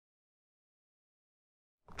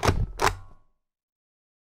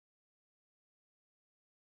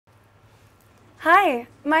Hi,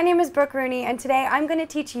 my name is Brooke Rooney, and today I'm going to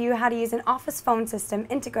teach you how to use an office phone system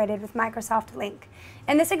integrated with Microsoft Lync.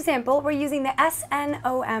 In this example, we're using the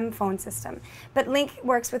SNOM phone system, but Lync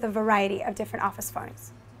works with a variety of different office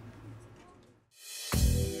phones.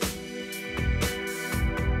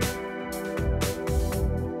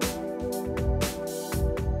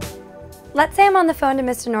 Let's say I'm on the phone to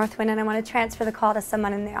Mr. Northwind and I want to transfer the call to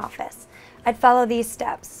someone in the office. I'd follow these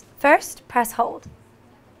steps. First, press hold.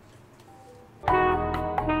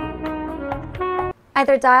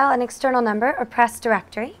 Either dial an external number or press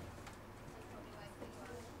directory.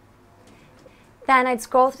 Then I'd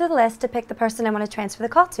scroll through the list to pick the person I want to transfer the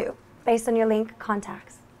call to, based on your Lync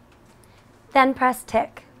contacts. Then press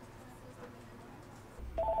tick.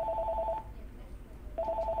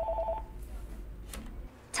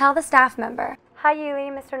 Tell the staff member, "Hi Yuli,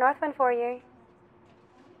 Mr. Northwind for you."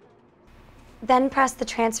 Then press the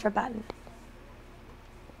transfer button.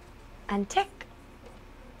 And tick.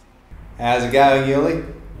 How's it going,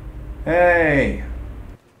 Yuli? Hey!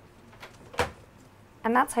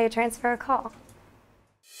 And that's how you transfer a call.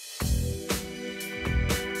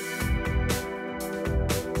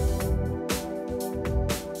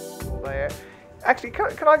 Actually,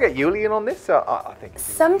 can I get Yuli in on this? I think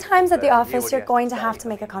Sometimes at the office you're going to have to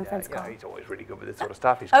make a conference call. He's always really good with this sort of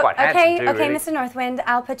stuff. He's quite handsome too, Okay, really. Mr. Northwind,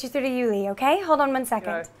 I'll put you through to Yuli, okay? Hold on 1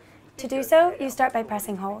 second. To do so, you start by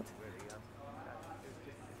pressing hold.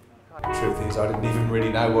 The truth is, I didn't even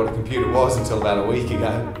really know what a computer was until about a week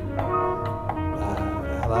ago.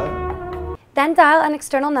 Hello? Then dial an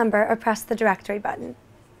external number or press the directory button.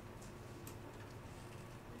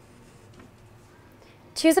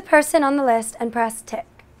 Choose a person on the list and press tick.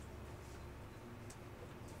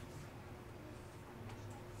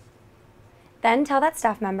 Then tell that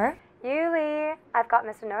staff member, "Yuli, I've got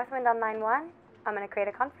Mr. Northwind on line 1. I'm going to create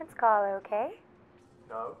a conference call, okay?"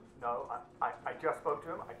 No, I just spoke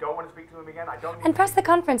to him. I don't want to speak to him again. I don't. And press the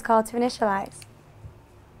conference call to initialize.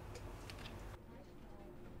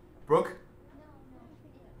 Brooke?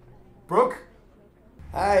 Brooke?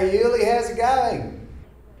 Hey, Yuli, how's it going?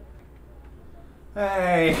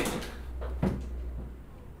 Hey!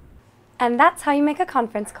 And that's how you make a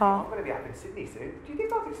conference call. I'm going to be up in Sydney soon. Do you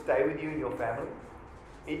think I could stay with you and your family?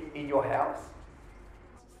 In your house?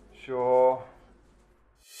 Sure.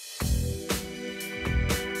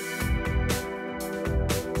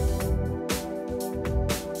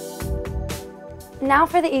 Now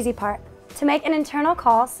for the easy part. To make an internal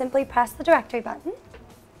call, simply press the directory button.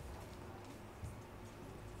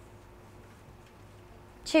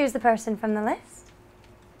 Choose the person from the list.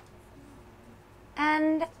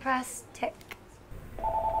 And press tick.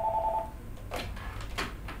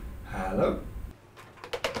 Hello?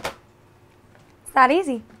 It's that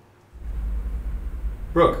easy.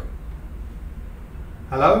 Brooke?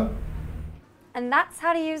 Hello? And that's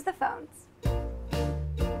how to use the phones.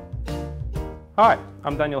 Hi,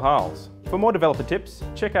 I'm Daniel Harles. For more developer tips,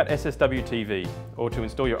 check out SSW TV, or to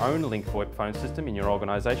install your own Lync VoIP phone system in your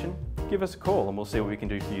organisation, give us a call and we'll see what we can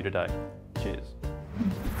do for you today. Cheers.